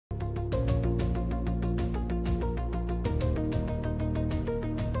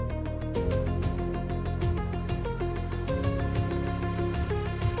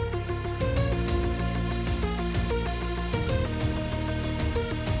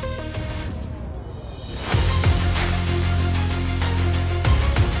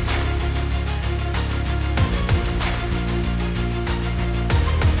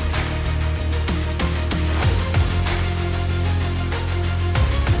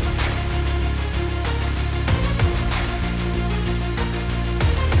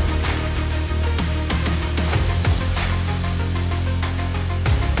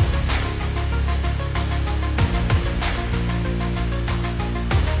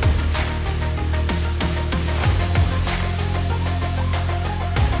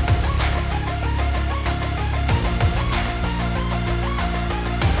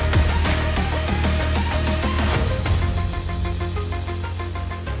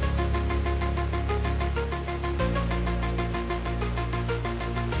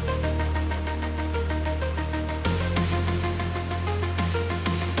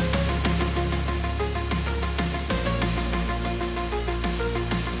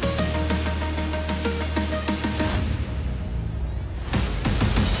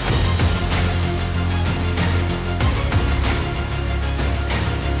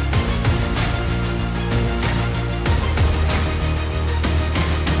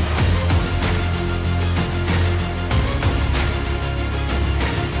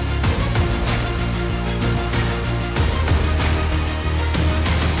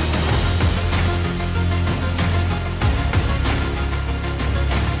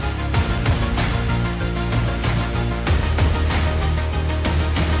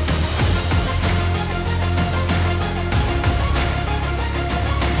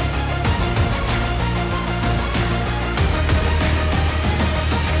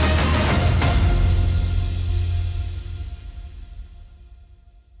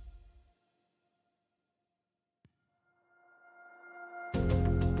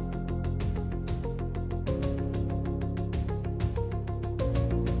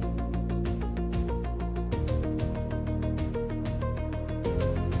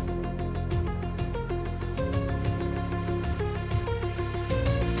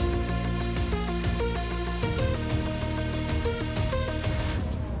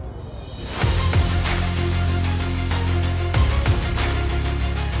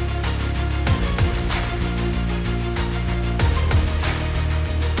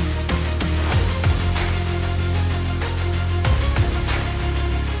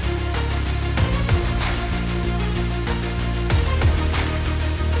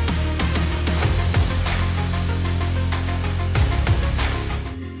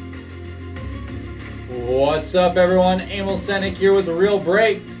What's up, everyone? Emil Senek here with the Real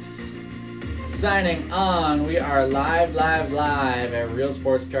Breaks. Signing on. We are live at Real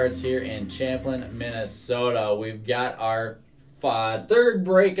Sports Cards here in Champlin, Minnesota. We've got our third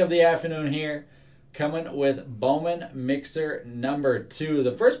break of the afternoon here, coming with Bowman Mixer number 2.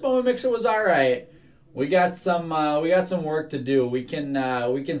 The first Bowman Mixer was all right. We got some work to do. We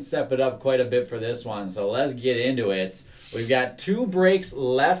can step it up quite a bit for this one. So let's get into it. We've got 2 breaks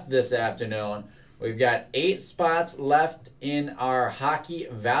left this afternoon. We've got 8 spots left in our hockey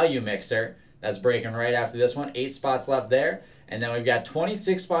value mixer. That's breaking right after this one. 8 spots left there. And then we've got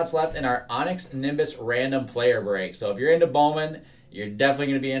 26 spots left in our Onyx Nimbus random player break. So if you're into Bowman, you're definitely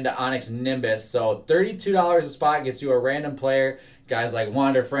going to be into Onyx Nimbus. So $32 a spot gets you a random player. Guys like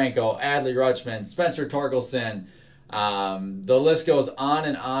Wander Franco, Adley Rutschman, Spencer Torkelson. The list goes on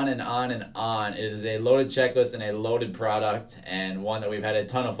and on and on and on. It is a loaded checklist and a loaded product, and one that we've had a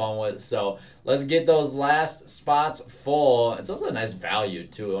ton of fun with. So let's get those last spots full. It's also a nice value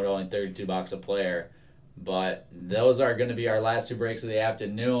too, only $32 a player. But those are going to be our last 2 breaks of the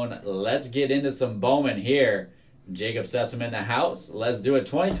afternoon. Let's get into some Bowman here. Jacob Sessom in the house. Let's do it.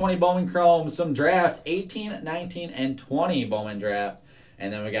 2020 Bowman Chrome, some draft, 18, 19, and 20 Bowman draft.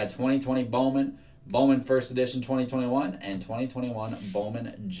 And then we got 2020 Bowman First Edition 2021, and 2021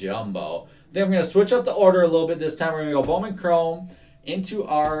 Bowman Jumbo. Then we're going to switch up the order a little bit this time. We're going to go Bowman Chrome into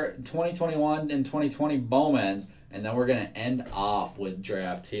our 2021 and 2020 Bowmans, and then we're going to end off with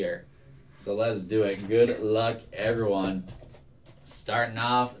draft here. So let's do it. Good luck, everyone. Starting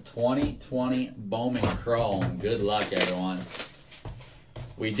off 2020 Bowman Chrome. Good luck, everyone.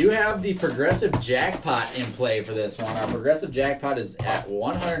 We do have the Progressive Jackpot in play for this one. Our Progressive Jackpot is at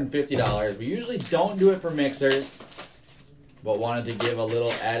 $150. We usually don't do it for mixers, but wanted to give a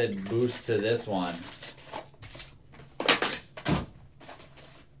little added boost to this one.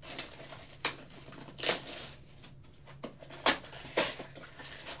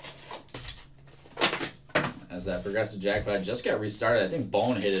 As that Progressive Jackpot just got restarted. I think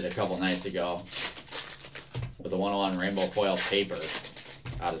Bone hit it a couple nights ago with a 101 Rainbow Foil Paper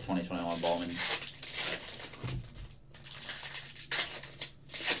out of 2021 Bowman.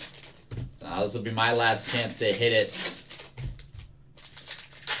 So now this will be my last chance to hit it.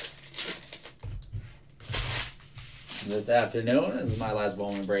 This afternoon. This is my last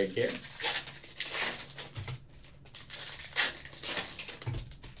Bowman break here.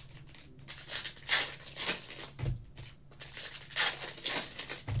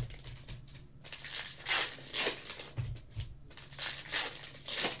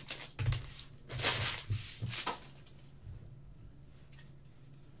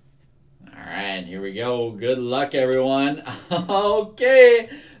 Here we go. Good luck, everyone. Okay,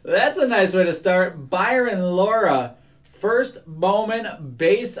 that's a nice way to start. Byron Laura, first Bowman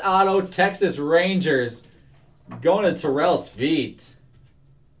base auto Texas Rangers, going to Terrell's feet.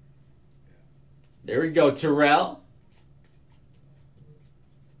 There we go, Terrell.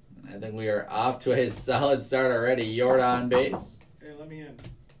 I think we are off to a solid start already. Jordan base. Hey, let me in.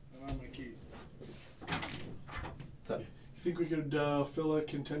 I don't have my keys. What's up? You think we could fill a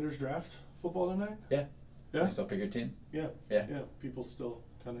contenders draft football tonight? Yeah. Yeah? Still pick your team? Yeah. Yeah. Yeah. People still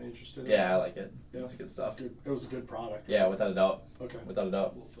kind of interested in it. Yeah, I like it. Yeah. It's good stuff. Good. It was a good product. Yeah, without a doubt. Okay. Without a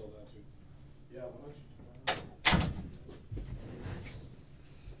doubt. We'll fill that too. Yeah.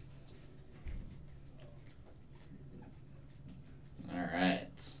 All right.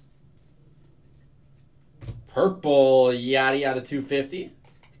 Purple Yachty out of 250.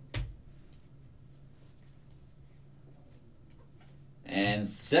 And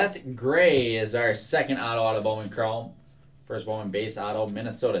Seth Gray is our second auto out of Bowman Chrome. First Bowman base auto,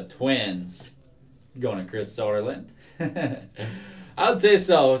 Minnesota Twins. Going to Chris Soderlund. I would say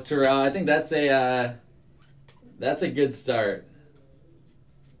so, Terrell. I think that's a good start.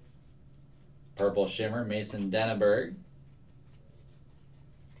 Purple Shimmer, Mason Denneberg.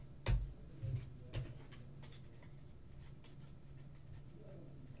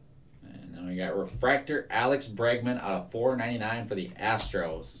 We got Refractor Alex Bregman out of $4.99 for the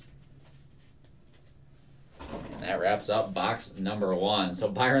Astros. And that wraps up box number 1. So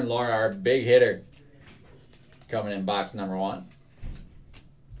Byron Laura, our big hitter, coming in box number 1.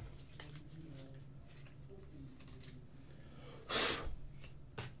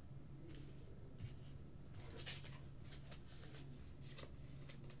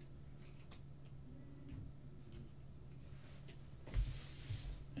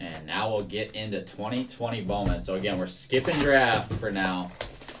 And now we'll get into 2020 Bowman. So again, we're skipping draft for now.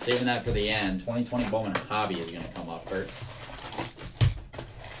 Saving that for the end. 2020 Bowman Hobby is going to come up first.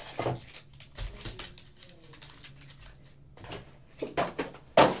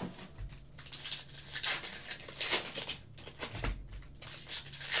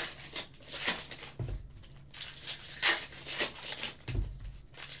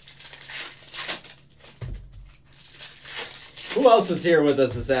 Who else is here with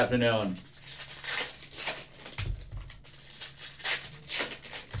us this afternoon?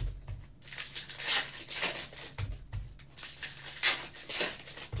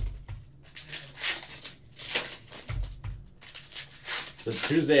 It's a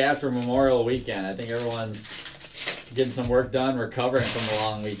Tuesday after Memorial Weekend. I think everyone's getting some work done, recovering from the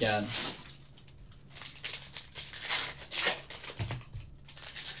long weekend.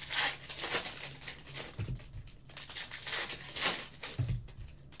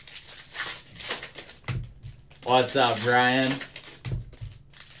 What's up, Brian?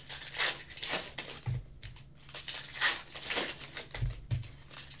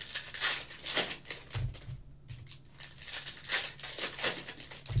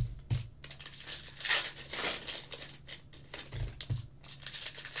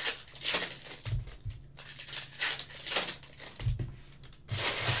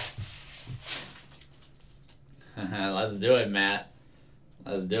 Let's do it, Matt.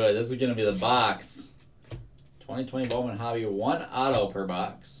 Let's do it. This is going to be the box. 2020 Bowman Hobby, 1 auto per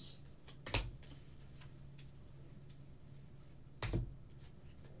box.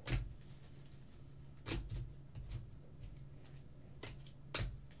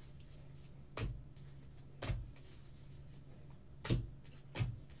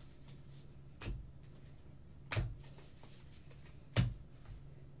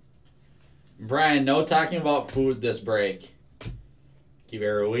 Brian, no talking about food this break.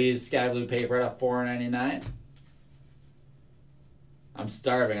 Kiber Ruiz, sky blue paper at $4.99. I'm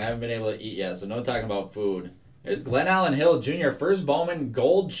starving. I haven't been able to eat yet, so no talking about food. There's Glenn Allen Hill Jr., first Bowman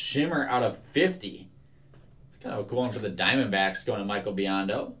gold shimmer out of 50. It's kind of a cool one for the Diamondbacks going to Michael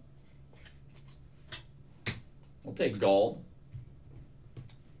Biondo. We'll take gold.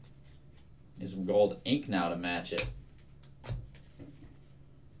 Need some gold ink now to match it.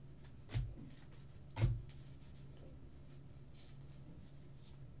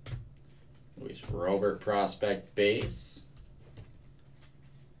 Luis Robert prospect base.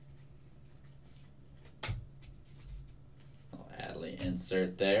 Adley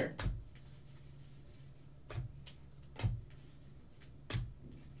insert there.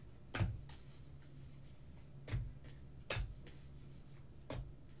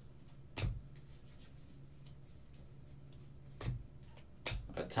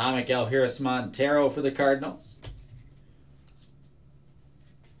 Atomic El Harris Montero for the Cardinals.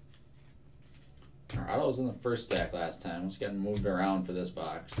 Our auto was in the first stack last time. It's getting moved around for this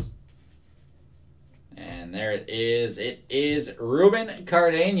box. And there it is. It is Ruben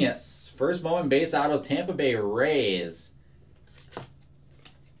Cardenas. First Bowman base auto, Tampa Bay Rays.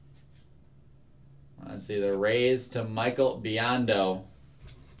 Let's see, the Rays to Michael Biondo.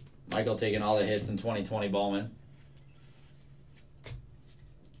 Michael taking all the hits in 2020 Bowman.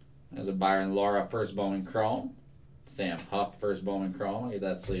 There's a Byron Laura first Bowman Chrome. Sam Huff first Bowman Chrome. I'll get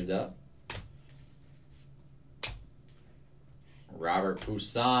that sleeved up. Robert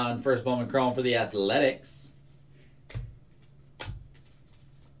Poussaint, first Bowman Chrome for the Athletics.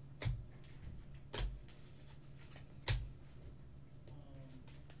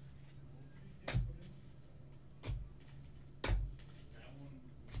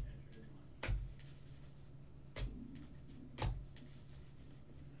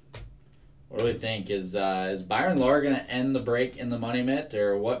 What do we think? Is Byron Laura going to end the break in the money mitt,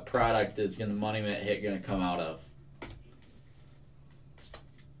 or what product is the money mitt hit going to come out of?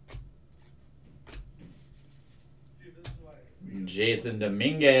 Jason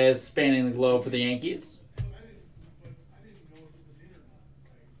Dominguez spanning the globe for the Yankees.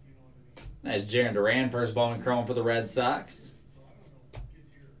 Nice Jaron Duran, first Bowman Chrome for the Red Sox.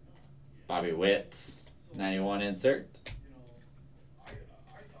 Bobby Witt, 91 insert.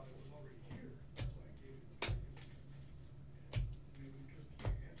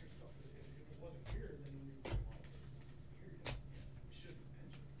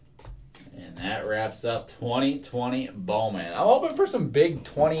 That wraps up 2020 Bowman. I'm hoping for some big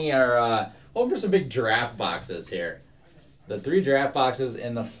 20 or hoping for some big draft boxes here. The 3 draft boxes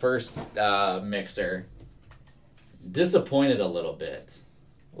in the first mixer disappointed a little bit.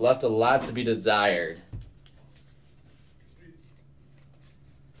 Left a lot to be desired.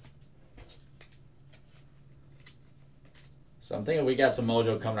 So I'm thinking we got some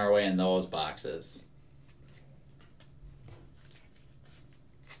mojo coming our way in those boxes.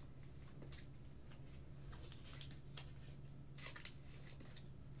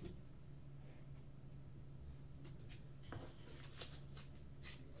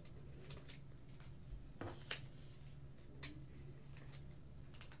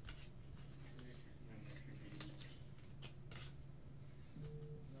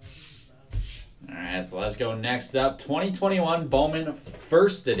 right, so let's go next up. 2021 Bowman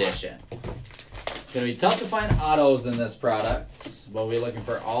First Edition. It's going to be tough to find autos in this product, but we'll be looking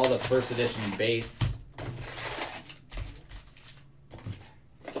for all the First Edition base.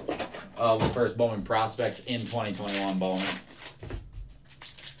 First Bowman prospects in 2021 Bowman.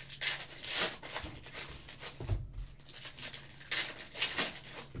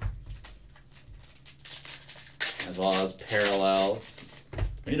 As well as parallels.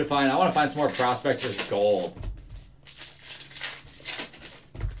 We need to find, I want to find some more prospectors gold.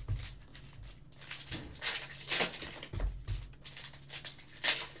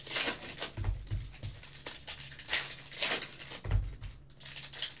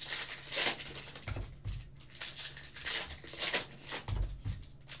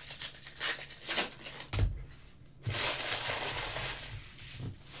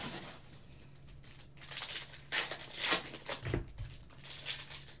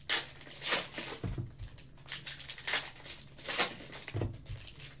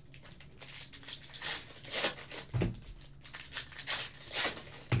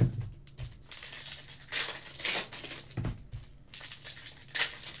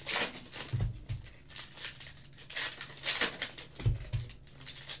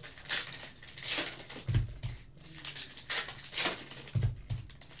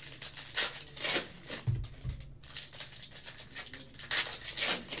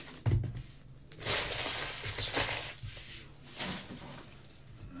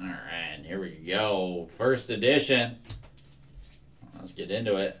 Here we go. First edition. Let's get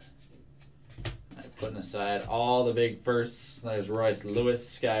into it. I'm putting aside all the big firsts. There's Royce Lewis,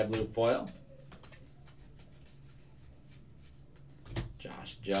 sky blue foil.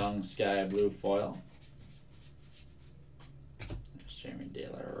 Josh Jung, sky blue foil. There's Jeremy De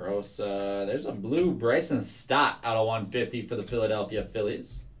La Rosa. There's a blue Bryson Stott out of 150 for the Philadelphia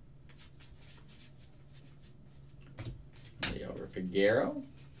Phillies. Leo Figueroa.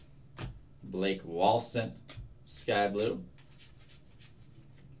 Blake Walston, sky blue.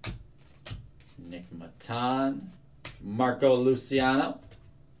 Nick Matan, Marco Luciano.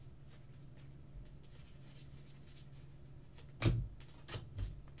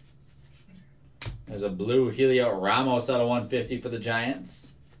 There's a blue Helio Ramos out of 150 for the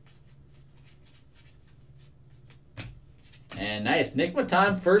Giants. And nice, Nick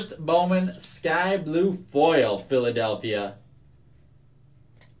Matan, first Bowman, sky blue foil, Philadelphia.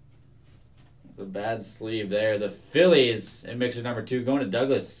 The bad sleeve there. The Phillies in mixer number 2 going to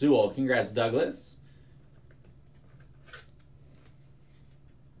Douglas Sewell. Congrats, Douglas.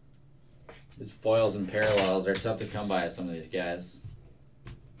 These foils and parallels are tough to come by, some of these guys.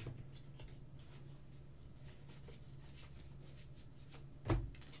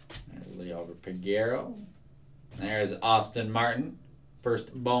 There's Leo Figueroa. There's Austin Martin.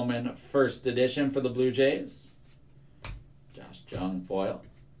 First Bowman, first edition for the Blue Jays. Josh Jung foil.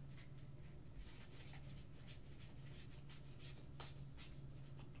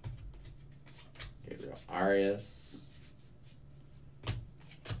 Arias,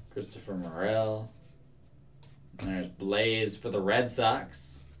 Christopher Morel. And there's Blaze for the Red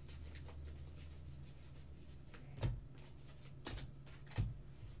Sox.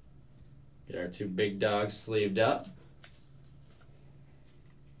 Get our 2 big dogs sleeved up.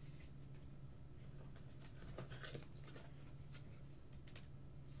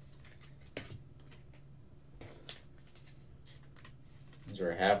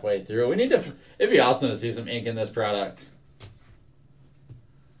 We're halfway through. We need to. It'd be awesome to see some ink in this product.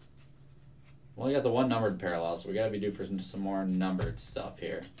 We only got the 1 numbered parallel, so we gotta be due for some more numbered stuff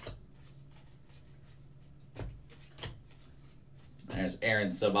here. There's Aaron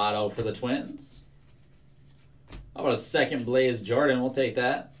Sabato for the Twins. How about a second Blaze Jordan? We'll take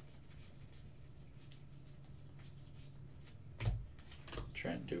that.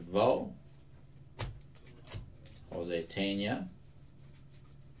 Trent Duveau. Jose Tena.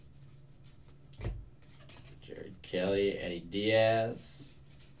 Kelly, Eddie Diaz.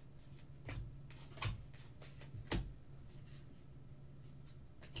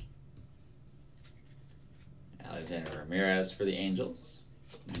 Alexander Ramirez for the Angels.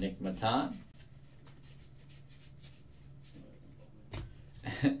 Nick Matan.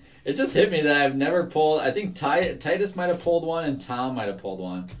 It just hit me that I've never pulled. I think Titus might have pulled one and Tom might have pulled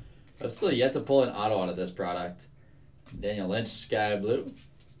one. But I've still yet to pull an auto out of this product. Daniel Lynch, sky blue.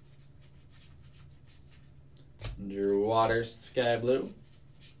 Drew Waters, sky blue.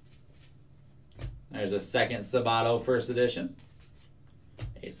 There's a second Sabato, first edition.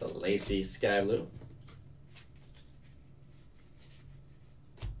 Asa Lacy, sky blue.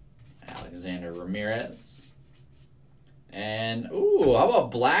 Alexander Ramirez. And, ooh, how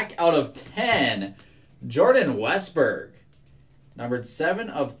about black out of 10? Jordan Westberg. Numbered 7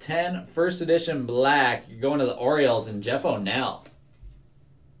 of 10, first edition black. You're going to the Orioles and Jeff O'Neill.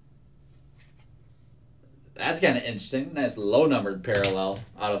 That's kind of interesting. Nice low numbered parallel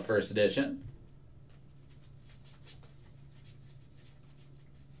out of first edition.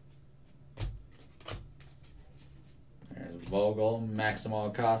 There's Vogel, Maximo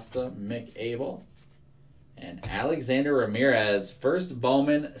Acosta, Mick Abel, and Alexander Ramirez. First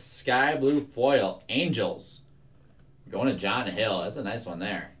Bowman Sky Blue Foil. Angels. Going to John Hill. That's a nice one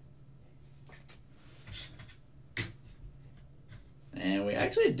there. And we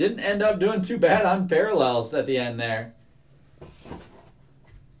actually didn't end up doing too bad on parallels at the end there. And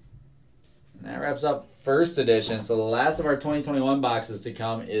that wraps up first edition. So the last of our 2021 boxes to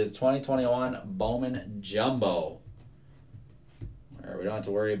come is 2021 Bowman Jumbo. Where we don't have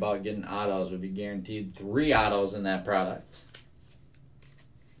to worry about getting autos. We'll be guaranteed 3 autos in that product.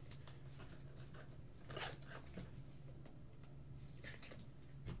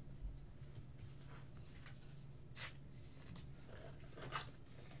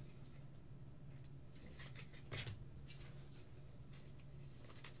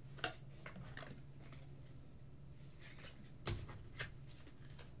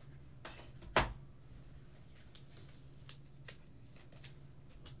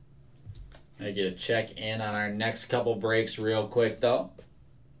 I get a check in on our next couple breaks real quick though.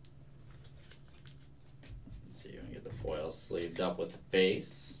 Let's see if we can get the foil sleeved up with the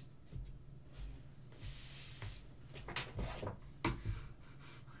base.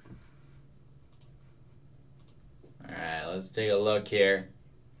 Alright, let's take a look here.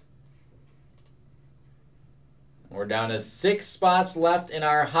 We're down to 6 spots left in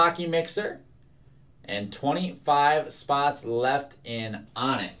our hockey mixer and 25 spots left in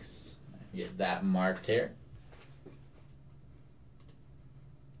Onyx. Get that marked here.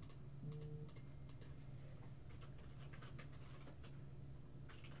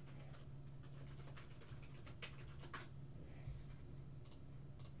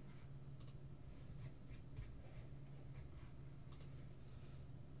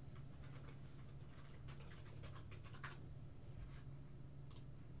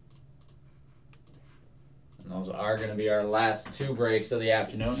 Those are going to be our last 2 breaks of the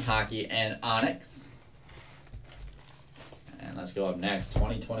afternoon, hockey and Onyx. And let's go up next,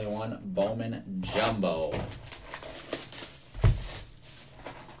 2021 Bowman Jumbo.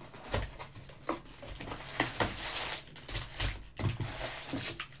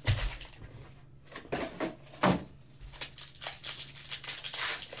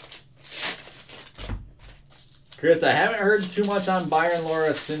 Chris, I haven't heard too much on Byron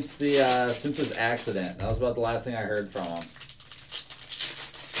Laura since his accident. That was about the last thing I heard from him.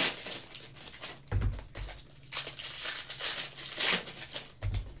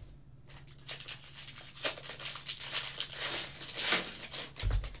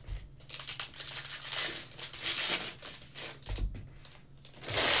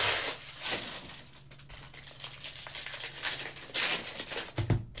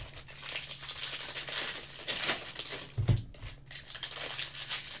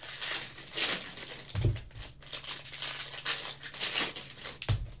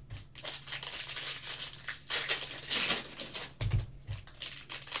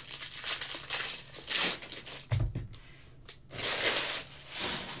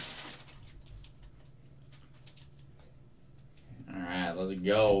 Let's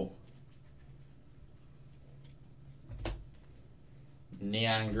go.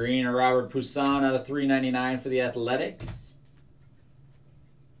 Neon green or Robert Poussin out of $3.99 for the Athletics.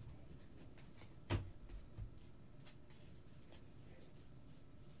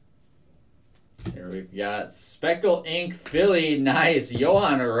 Here we've got Speckle Ink Philly. Nice.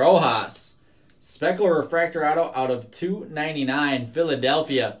 Johan Rojas. Speckle Refractor Auto out of $2.99.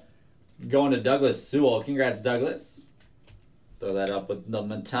 Philadelphia. Going to Douglas Sewell. Congrats, Douglas. Throw that up with the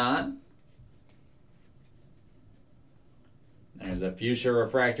Matan. There's a Fuchsia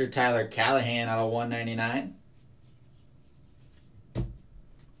Refractor, Tyler Callahan out of $1.99.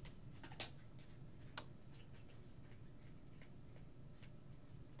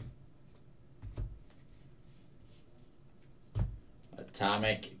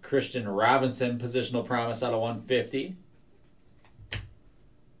 Atomic Christian Robinson, Positional Promise out of $150.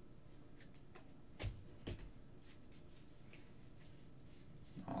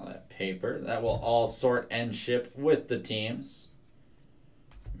 Paper. That will all sort and ship with the teams.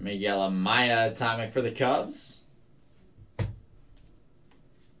 Miguel Amaya Atomic for the Cubs.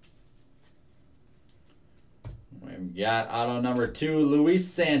 We've got auto number 2, Luis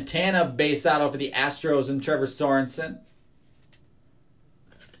Santana base auto for the Astros and Trevor Sorensen.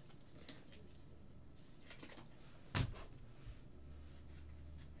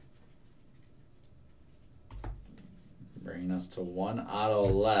 us to 1 auto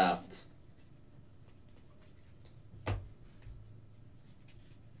left.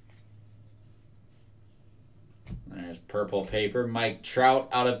 There's purple paper. Mike Trout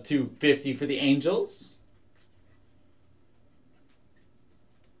out of 250 for the Angels.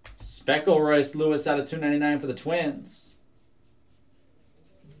 Speckle Royce Lewis out of 299 for the Twins.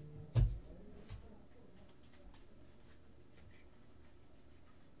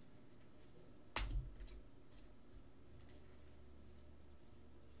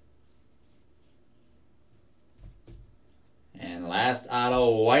 And last auto,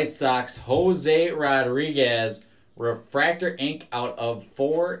 White Sox, Jose Rodriguez. Refractor ink out of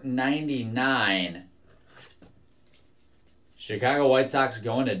 499. Chicago White Sox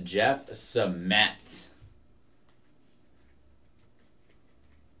going to Jeff Semet.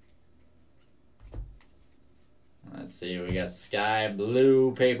 Let's see, we got sky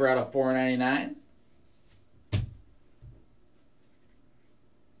blue paper out of 499.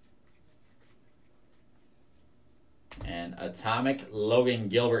 And Atomic Logan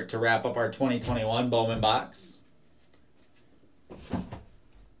Gilbert to wrap up our 2021 Bowman box.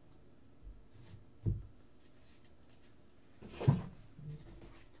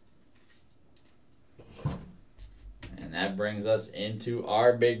 And that brings us into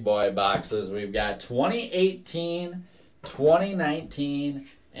our big boy boxes. We've got 2018, 2019,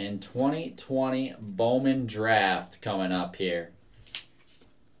 and 2020 Bowman draft coming up here.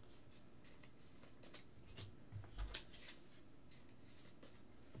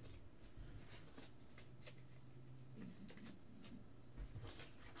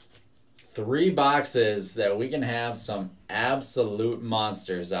 Three boxes that we can have some absolute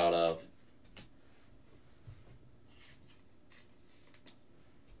monsters out of.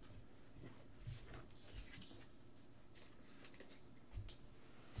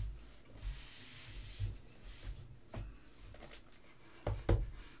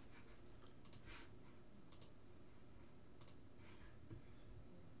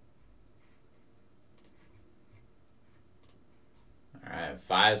 All right,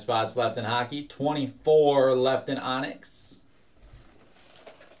 5 spots left in hockey, 24 left in Onyx.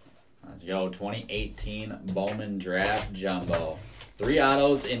 Let's go, 2018 Bowman Draft Jumbo. 3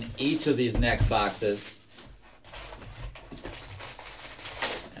 autos in each of these next boxes.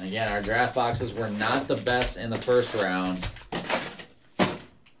 And again, our draft boxes were not the best in the first round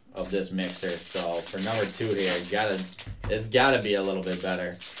of this mixer. So for number 2 here, it's gotta be a little bit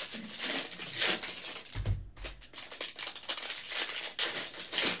better.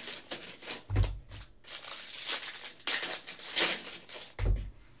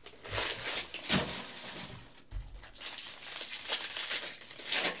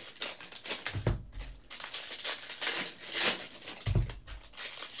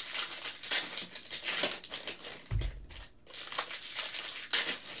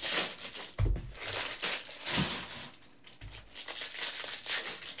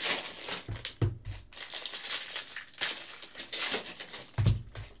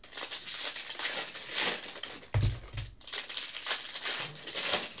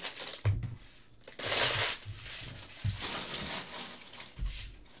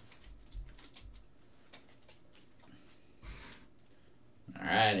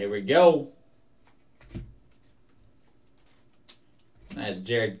 Here we go. Nice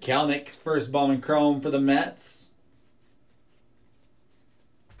Jared Kelenic, first Bowman Chrome for the Mets.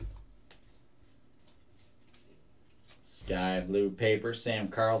 Sky blue paper, Sam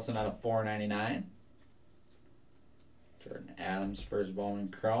Carlson out of 499. Jordan Adams, first Bowman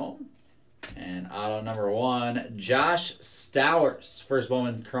Chrome. And auto number 1, Josh Stowers, first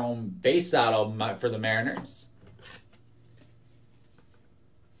Bowman Chrome base auto for the Mariners.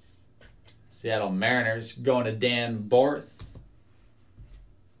 Seattle Mariners going to Dan Borth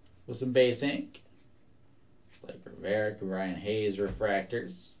with some base ink. Blake Rivera, Ryan Hayes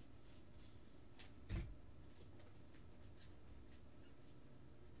refractors.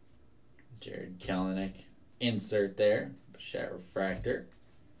 Jared Kelenic insert there. Bichette refractor.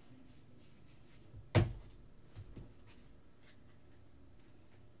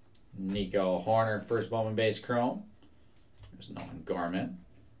 Nico Horner, first Bowman base chrome. There's Nolan Gorman.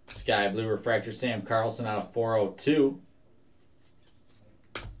 Sky blue refractor, Sam Carlson out of 402.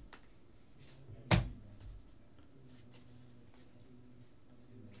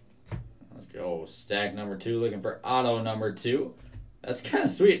 Let's go stack number 2, looking for auto number 2. That's kind of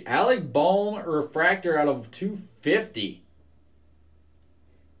sweet. Alec Bohm refractor out of 250.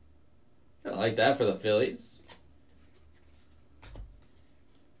 I like that for the Phillies.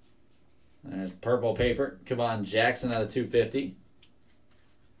 There's purple paper, Kevon Jackson out of 250.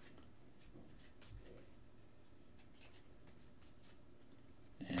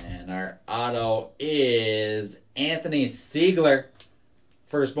 our auto is Anthony Siegler.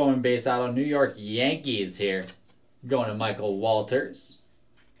 First Bowman base auto, New York Yankees here. Going to Michael Walters.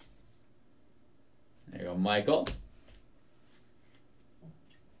 There you go, Michael.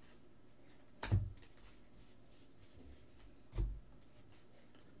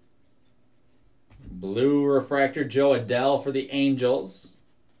 Blue refractor, Joe Adele for the Angels.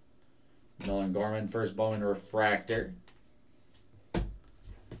 Nolan Gorman, first Bowman refractor.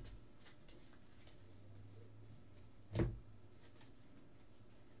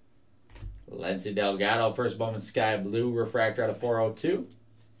 Lindsey Delgado, first Bowman Sky Blue refractor out of 402.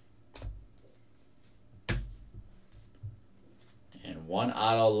 And one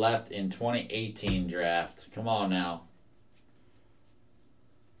auto left in 2018 draft. Come on now.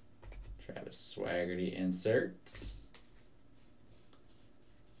 Travis Swaggerty inserts.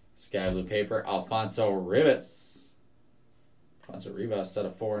 Sky Blue paper, Alfonso Rivas. Alfonso Rivas out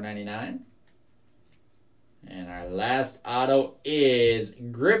of 499. And our last auto is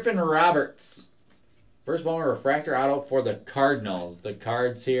Griffin Roberts. First Bowman refractor auto for the Cardinals. The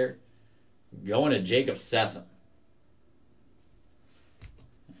Cards here going to Jacob Sessom.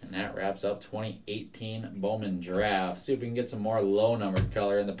 And that wraps up 2018 Bowman draft. See if we can get some more low-numbered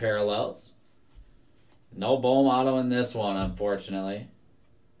color in the parallels. No Bowman auto in this one, unfortunately.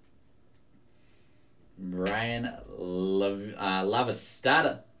 Brian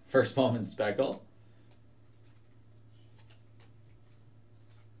Lavastata, first Bowman speckle.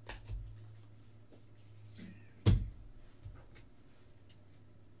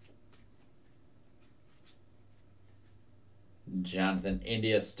 Jonathan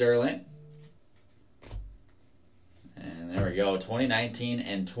India Sterling. And there we go. 2019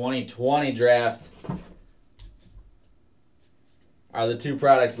 and 2020 draft are the two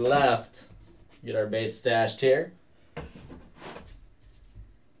products left. Get our base stashed here.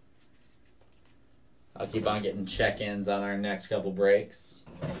 I'll keep on getting check-ins on our next couple breaks.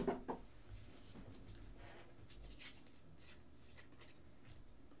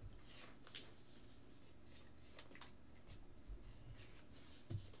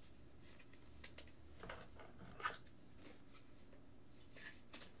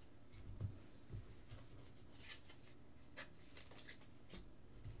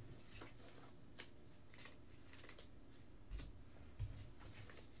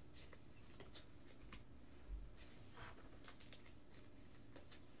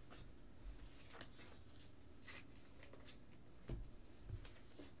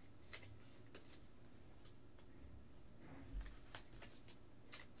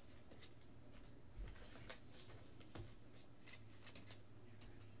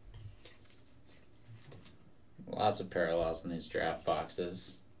 Lots of parallels in these draft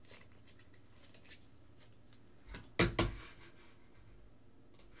boxes.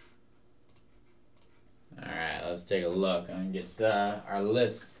 Alright, let's take a look and get our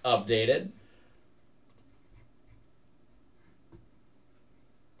list updated.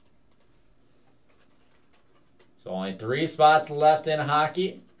 So only 3 spots left in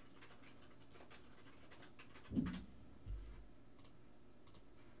hockey.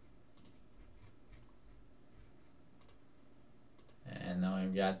 And then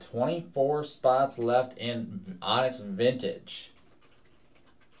we've got 24 spots left in Onyx Vintage.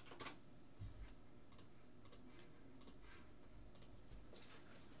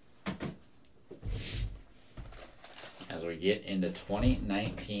 As we get into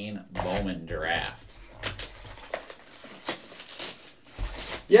 2019 Bowman Draft.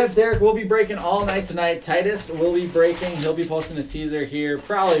 Yep, Derek will be breaking all night tonight. Titus will be breaking. He'll be posting a teaser here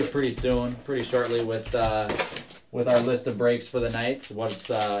probably pretty soon, pretty shortly with our list of breaks for the night. And what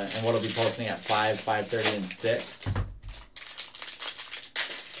he'll be posting at 5, 5:30, and 6.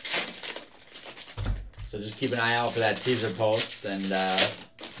 So just keep an eye out for that teaser post, and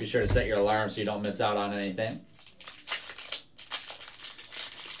be sure to set your alarm so you don't miss out on anything.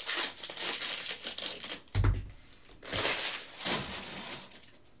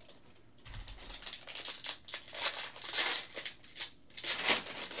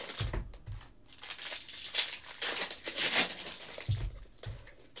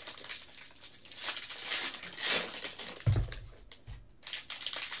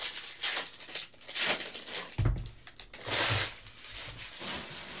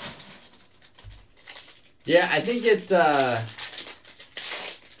 Yeah, I think it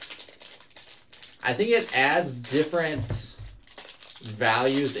adds different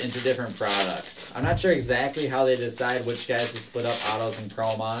values into different products. I'm not sure exactly how they decide which guys to split up autos and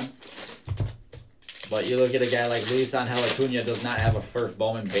chrome on. But you look at a guy like Luis Angel Acuna does not have a first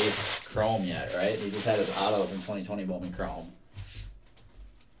Bowman base chrome yet, right? He just had his autos in 2020 Bowman chrome.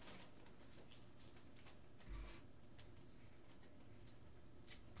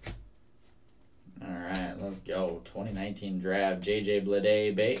 2019 draft. JJ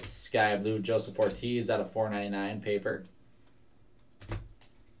Bleday base. Sky blue Joseph Ortiz out of 499 paper.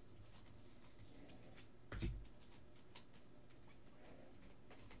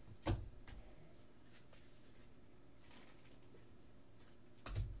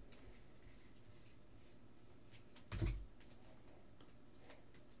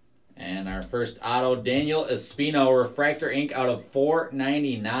 And our first auto, Daniel Espino, Refractor Ink out of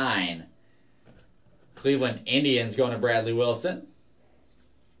 499. Cleveland Indians going to Bradley Wilson.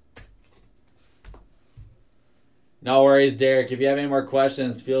 No worries, Derek. If you have any more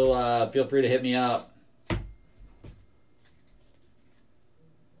questions, feel free to hit me up.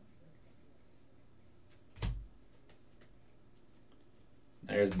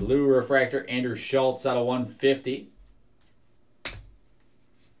 There's blue refractor, Andrew Schultz out of 150.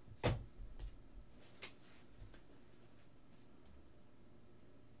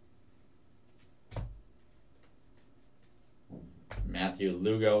 Matthew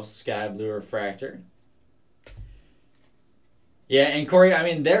Lugo, sky blue refractor. Yeah, and Corey, I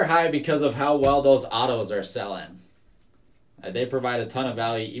mean, they're high because of how well those autos are selling. They provide a ton of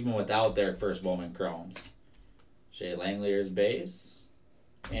value even without their first Bowman chromes. Shea Langlier's base.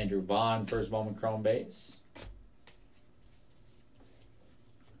 Andrew Vaughn, first Bowman chrome base.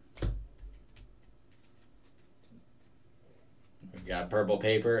 We've got purple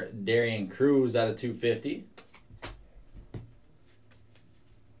paper, Darian Cruz out of 250.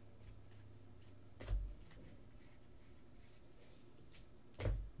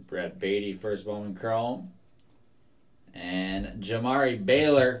 Brett Beatty, first Bowman chrome. And Jamari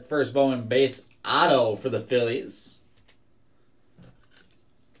Baylor, first Bowman base auto for the Phillies.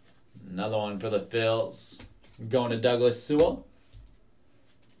 Another one for the Phils. Going to Douglas Sewell.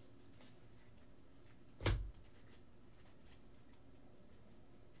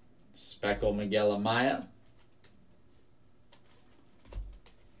 Speckle Miguel Amaya.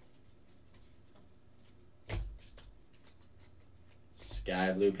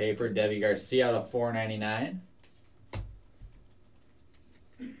 Sky blue paper, Devi Garcia out of 499.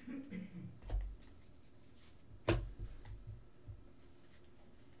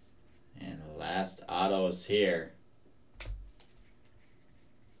 And the last auto is here.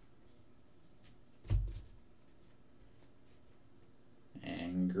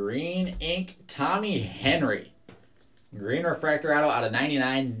 And green ink, Tommy Henry. Green refractor auto out of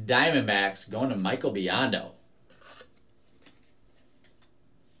 99, Diamondbacks, going to Michael Biondo.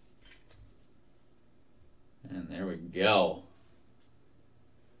 And there we go.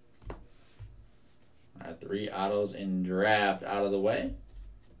 Our 3 autos in draft out of the way.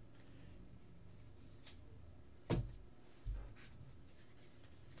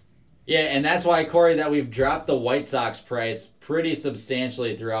 Yeah, and that's why, Corey, that we've dropped the White Sox price pretty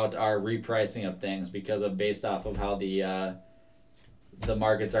substantially throughout our repricing of things because of based off of how the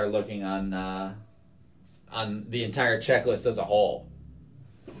markets are looking on the entire checklist as a whole.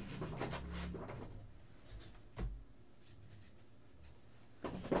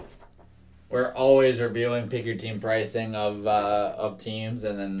 We're always reviewing pick your team pricing of teams,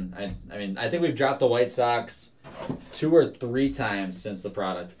 and then I think we've dropped the White Sox 2 or 3 times since the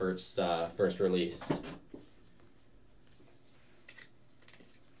product first released.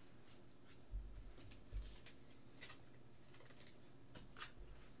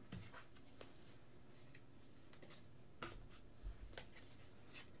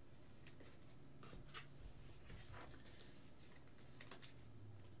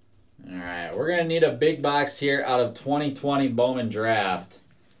 Alright, we're going to need a big box here out of 2020 Bowman Draft.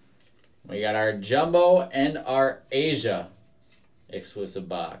 We got our Jumbo and our Asia exclusive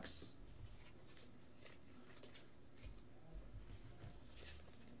box.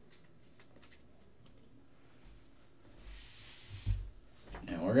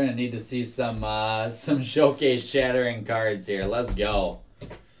 And we're going to need to see some showcase shattering cards here. Let's go.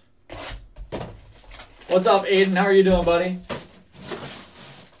 What's up, Aiden? How are you doing, buddy?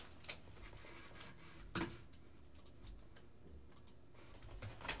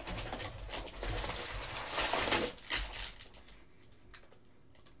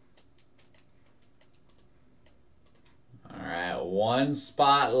 One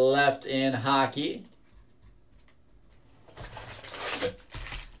spot left in hockey.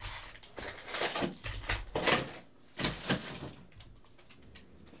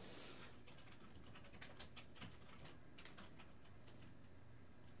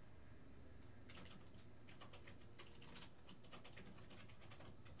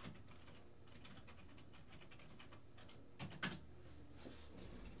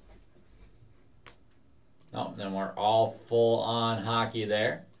 Oh, then we're all full on hockey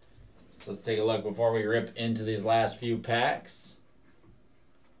there. So let's take a look before we rip into these last few packs.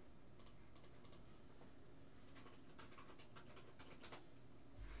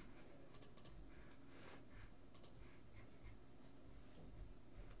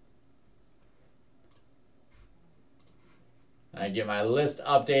 I get my list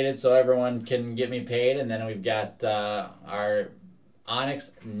updated so everyone can get me paid, and then we've got our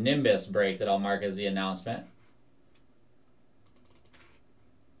Onyx Nimbus break that I'll mark as the announcement.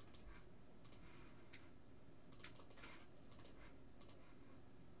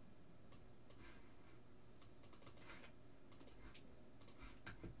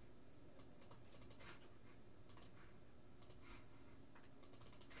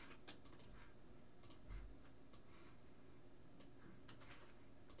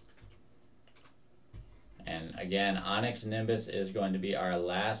 And again, Onyx Nimbus is going to be our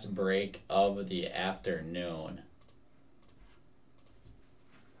last break of the afternoon.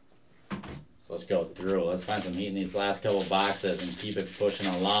 So let's go through. Let's find some heat in these last couple boxes and keep it pushing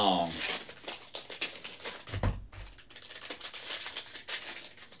along.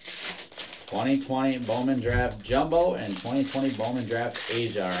 '20 Bowman Draft Jumbo and 2020 Bowman Draft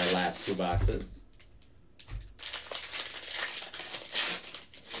Asia are our last two boxes.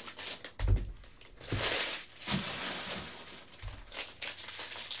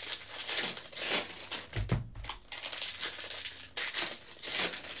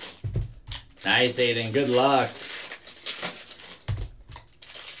 Nice, Aiden. Good luck.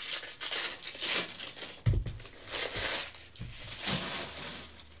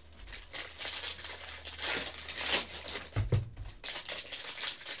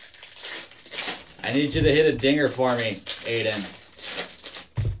 I need you to hit a dinger for me, Aiden.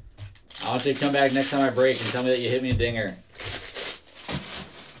 I want you to come back next time I break and tell me that you hit me a dinger.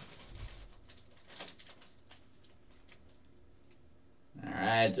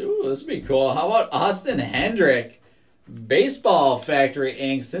 Ooh, this would be cool. How about Austin Hendrick? Baseball Factory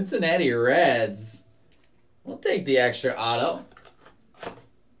Inc. Cincinnati Reds. We'll take the extra auto.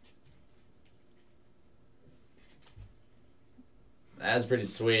 That's pretty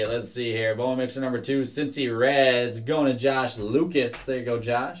sweet. Let's see here. Bowman mixer number 2, Cincy Reds. Going to Josh Lucas. There you go,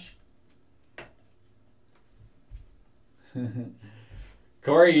 Josh.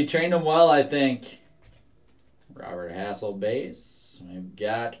 Corey, you trained him well, I think. Robert Hassel base. We've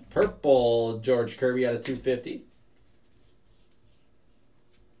got purple George Kirby out of 250.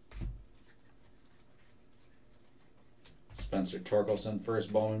 Spencer Torkelson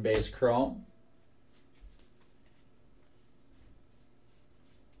first Bowman base chrome.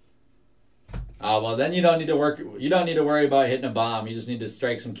 Oh, well then you don't need to worry about hitting a bomb. You just need to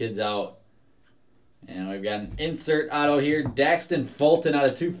strike some kids out. And we've got an insert auto here. Daxton Fulton out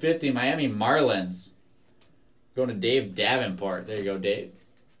of 250 Miami Marlins. Going to Dave Davenport. There you go, Dave.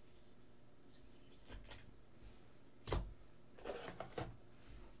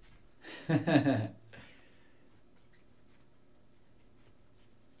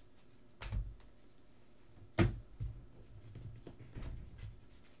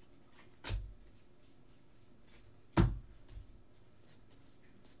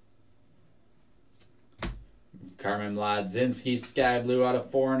 Carmen Mlodzinski, Sky Blue out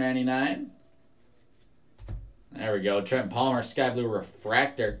of 499. There we go. Trent Palmer, Sky Blue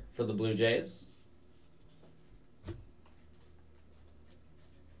Refractor for the Blue Jays.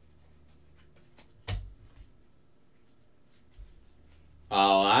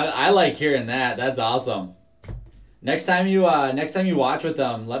 Oh, I like hearing that. That's awesome. Next time you watch with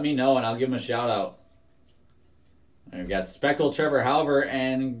them, let me know and I'll give them a shout out. We've got Speckle Trevor Halver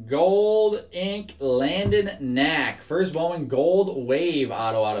and Gold Ink Landon Knack. First Bowman Gold Wave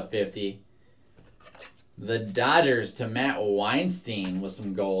auto out of 50. The Dodgers to Matt Weinstein with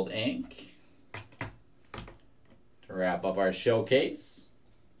some gold ink. To wrap up our showcase.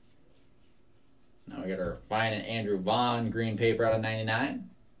 Now we got our fine Andrew Vaughn green paper out of 99.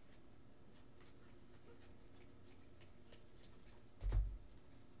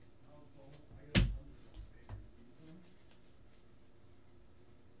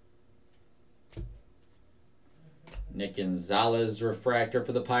 Nick Gonzalez refractor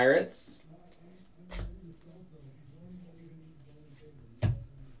for the Pirates.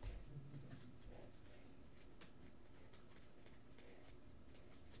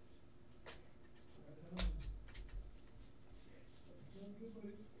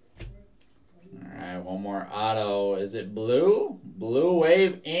 Alright, one more auto. Is it blue? Blue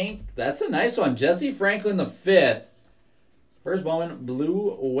Wave ink. That's a nice one. Jesse Franklin the 5th. First Bowman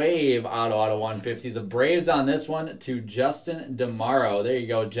Blue Wave auto out of 150. The Braves on this one to Justin DeMauro. There you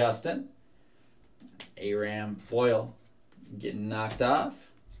go, Justin. Aram foil getting knocked off.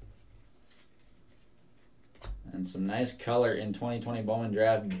 And some nice color in 2020 Bowman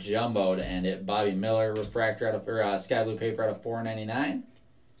Draft jumbo to end it. Bobby Miller refractor out of sky blue paper out of $4.99.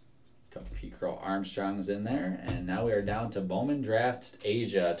 Couple Pete Crow Armstrongs in there, and now we are down to Bowman Draft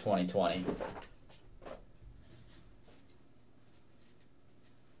Asia 2020.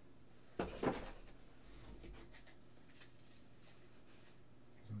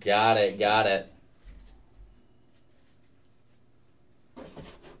 Got it, got it.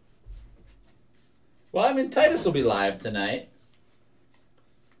 Well, I mean, Titus will be live tonight.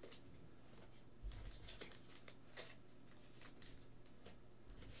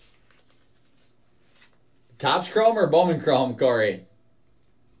 Topps Chrome or Bowman Chrome, Corey?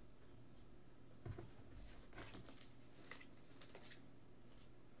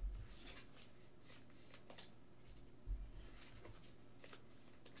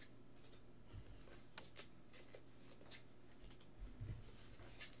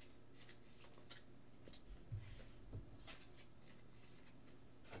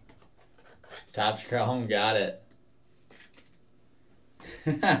 Topps Chrome, got it.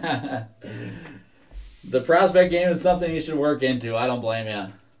 The prospect game is something you should work into. I don't blame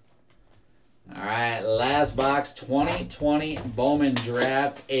you. All right, last box, 2020 Bowman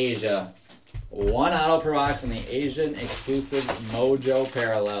Draft Asia. 1 auto per box in the Asian exclusive Mojo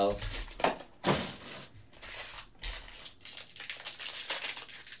Parallels.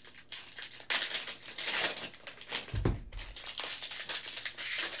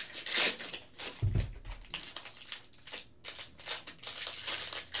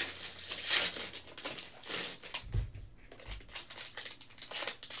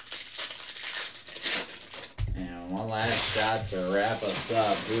 One last shot to wrap us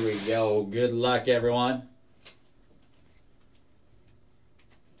up. Here we go. Good luck, everyone.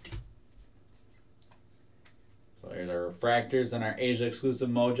 So here's our refractors and our Asia exclusive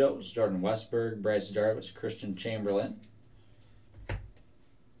Mojos. Jordan Westberg, Bryce Jarvis, Christian Chamberlain.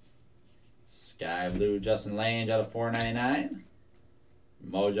 Sky Blue, Justin Lange out of $4.99.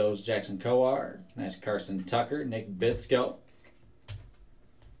 Mojos, Jackson Kowar. Nice Carson Tucker, Nick Bitsko.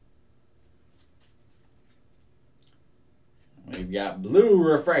 We've got blue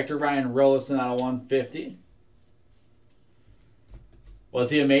refractor Ryan Rollison out of 150. Was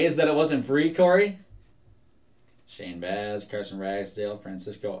he amazed that it wasn't free, Corey? Shane Baz, Carson Ragsdale,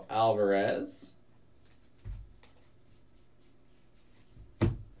 Francisco Alvarez.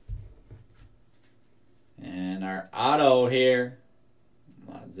 And our auto here,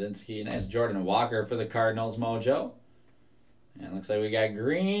 Ladzinski. Nice Jordan Walker for the Cardinals Mojo. And looks like we got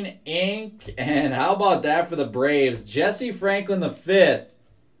green ink. And how about that for the Braves? Jesse Franklin V.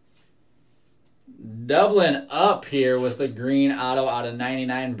 Doubling up here with the green auto out of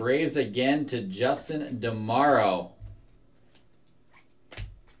 99. Braves again to Justin DeMauro.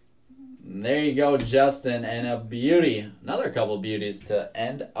 There you go, Justin. And a beauty. Another couple beauties to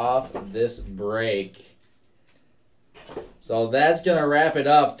end off this break. So that's going to wrap it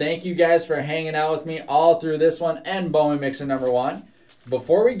up. Thank you guys for hanging out with me all through this one and Bowman Mixer number 1.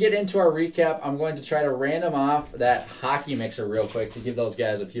 Before we get into our recap, I'm going to try to random off that hockey mixer real quick to give those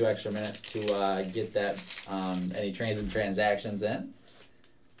guys a few extra minutes to get that any trades and transactions in.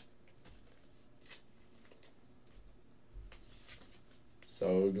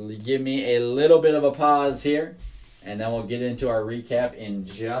 So give me a little bit of a pause here, and then we'll get into our recap in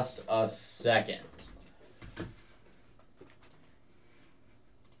just a second.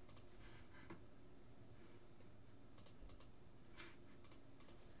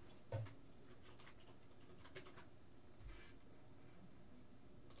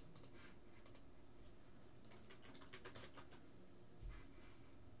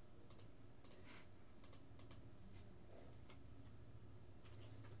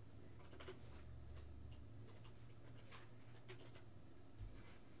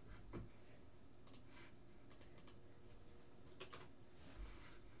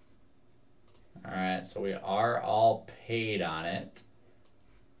 Alright, so we are all paid on it.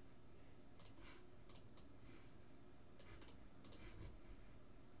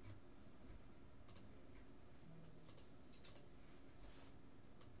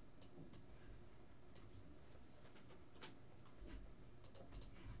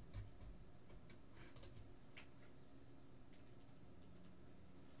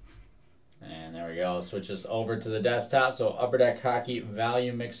 And there we go. Switch this over to the desktop. So Upper Deck Hockey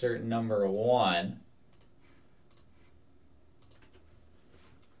Value Mixer number 1.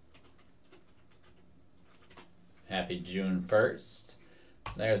 Happy June 1st.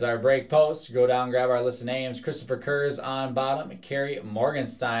 There's our break post. Go down, grab our list of names. Christopher Kurz on bottom. Kerry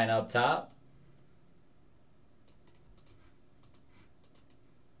Morgenstein up top.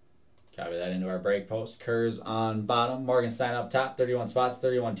 Copy that into our break post. Kerrs on bottom. Morgenstein up top. 31 spots,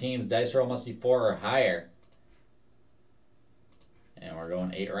 31 teams. Dice roll must be 4 or higher. And we're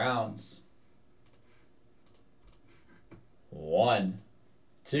going 8 rounds. 1,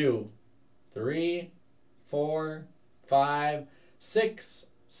 2, 3, 4, 5, 6,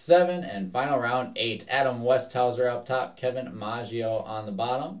 7, and final round 8. Adam Westhauser up top. Kevin Maggio on the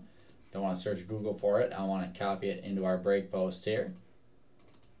bottom. Don't want to search Google for it. I want to copy it into our break post here.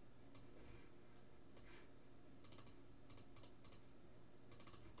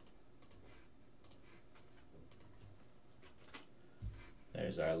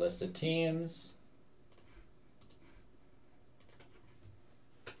 There's our list of teams.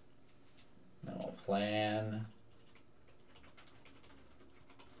 Then we'll plan.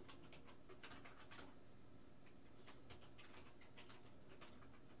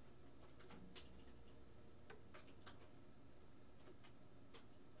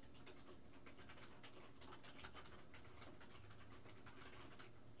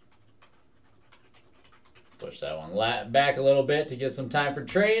 Push that one back a little bit to give some time for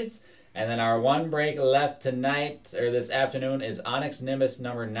trades. And then our one break left tonight, or this afternoon, is Onyx Nimbus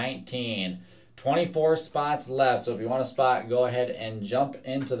number 19. 24 spots left. So if you want a spot, go ahead and jump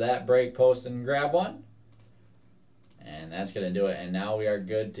into that break post and grab one. And that's going to do it. And now we are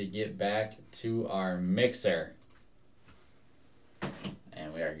good to get back to our mixer.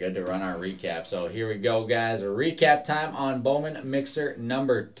 And we are good to run our recap. So here we go, guys. A recap time on Bowman Mixer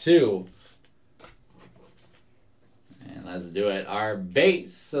number 2. And let's do it. Our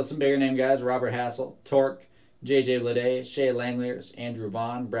base, so some bigger name guys: Robert Hassel, Torque, J.J. Blade, Shea Langeliers, Andrew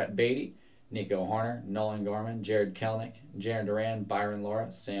Vaughn, Brett Beatty, Nico Horner, Nolan Gorman, Jared Kelnick, Jaron Duran, Byron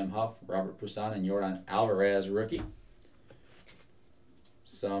Laura, Sam Huff, Robert Poussin, and Jordan Alvarez, rookie.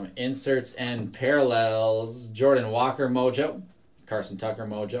 Some inserts and parallels: Jordan Walker Mojo, Carson Tucker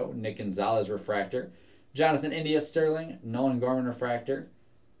Mojo, Nick Gonzalez Refractor, Jonathan India Sterling, Nolan Gorman Refractor,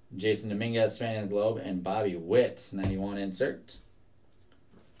 Jason Dominguez Spanning the Globe, and Bobby Witt 91 insert.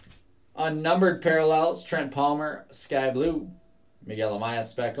 Unnumbered parallels: Trent Palmer Sky Blue, Miguel Amaya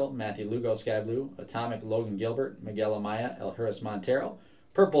Speckle, Matthew Lugo Sky Blue, Atomic Logan Gilbert, Miguel Amaya El Harris Montero,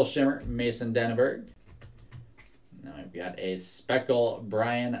 Purple Shimmer Mason Denneberg. Now we've got a Speckle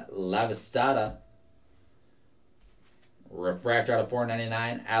Brian Lavistata, Refractor out of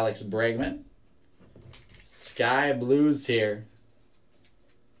 499 Alex Bregman. Sky Blues here.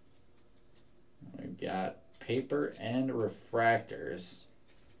 We've got paper and refractors.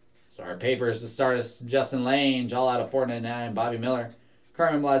 So our papers to start is Justin Lange, all out of 499, Bobby Miller,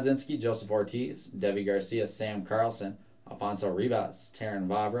 Carmen Bladzinski, Joseph Ortiz, Debbie Garcia, Sam Carlson, Alfonso Rivas, Taryn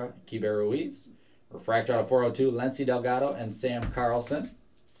Vavra, Kiber Ruiz. Refractor out of 402, Lency Delgado and Sam Carlson.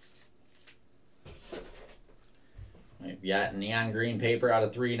 We've got neon green paper out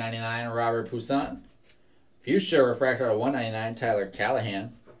of 399, Robert Poussin. Fuchsia refractor out of 199, Tyler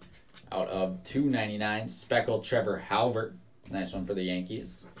Callahan. Out of 299, Speckled Trevor Halvert. Nice one for the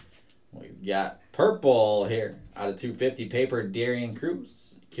Yankees. We've got purple here out of 250, paper Darian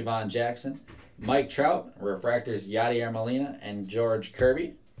Cruz, Kevon Jackson, Mike Trout, refractors Yadier Molina and George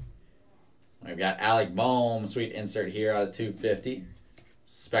Kirby. We've got Alec Bohm, sweet insert here out of 250.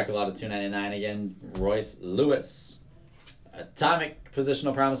 Speckled out of 299 again, Royce Lewis. Atomic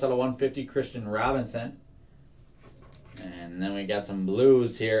positional promise out of 150, Christian Robinson. And then we got some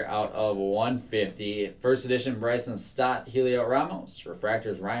blues here out of 150. First edition, Bryson Stott, Helio Ramos.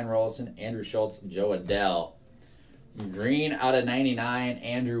 Refractors, Ryan Rollison, Andrew Schultz, Joe Adell. Green out of 99,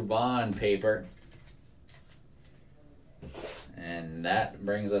 Andrew Vaughn paper. And that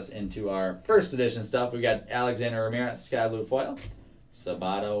brings us into our first edition stuff. We got Alexander Ramirez, Sky Blue Foil.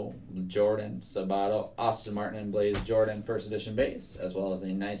 Sabato, Jordan, Sabato, Austin Martin, and Blaze Jordan, first edition base. As well as a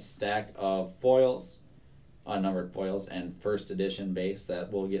nice stack of foils. Unnumbered foils and first edition base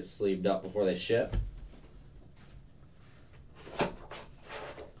that will get sleeved up before they ship.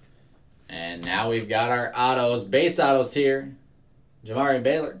 And now we've got our autos, base autos here. Jamari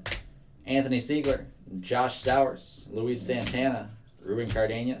Baylor, Anthony Siegler, Josh Stowers, Luis Santana, Ruben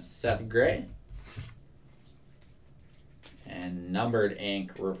Cardenas, Seth Gray. And numbered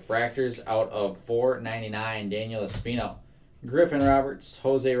ink, refractors out of 499, Daniel Espino. Griffin Roberts,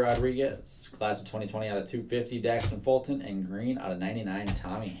 Jose Rodriguez, class of 2020 out of 250, Daxton Fulton, and green out of 99,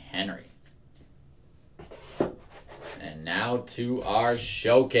 Tommy Henry. And now to our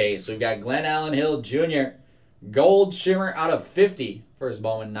showcase. We've got Glenn Allen Hill Jr., gold shimmer out of 50, first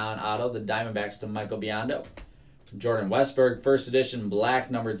Bowman non-auto, the Diamondbacks to Michael Biondo. Jordan Westberg, first edition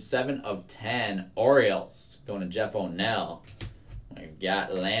black, numbered 7 of 10, Orioles, going to Jeff O'Neill. We've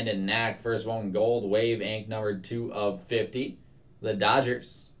got Landon Knack, first one gold wave ink, numbered 2 of 50. The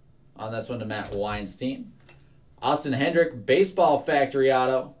Dodgers, on this one to Matt Weinstein. Austin Hendrick, Baseball Factory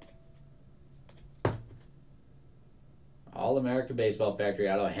auto. All-America Baseball Factory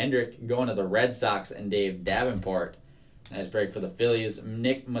auto. Hendrick going to the Red Sox and Dave Davenport. Nice break for the Phillies.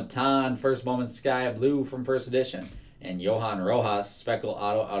 Nick Matan, first Bowman Sky Blue from First Edition. And Johan Rojas, Speckle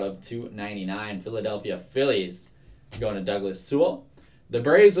auto out of 299. Philadelphia Phillies going to Douglas Sewell. The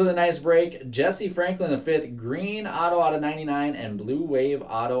Braves with a nice break. Jesse Franklin, the fifth, green auto out of 99 and blue wave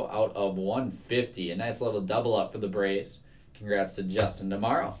auto out of 150. A nice little double up for the Braves. Congrats to Justin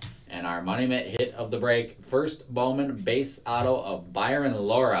tomorrow. And our Money Mitt hit of the break, first Bowman base auto of Byron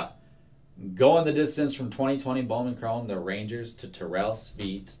Laura. Going the distance from 2020 Bowman Chrome, the Rangers to Terrell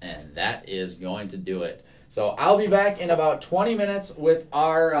Sweet, and that is going to do it. So I'll be back in about 20 minutes with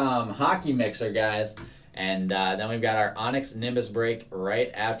our hockey mixer, guys. And then we've got our Onyx Nimbus break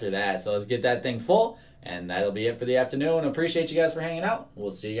right after that. So let's get that thing full, and that'll be it for the afternoon. Appreciate you guys for hanging out.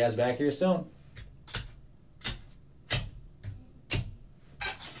 We'll see you guys back here soon.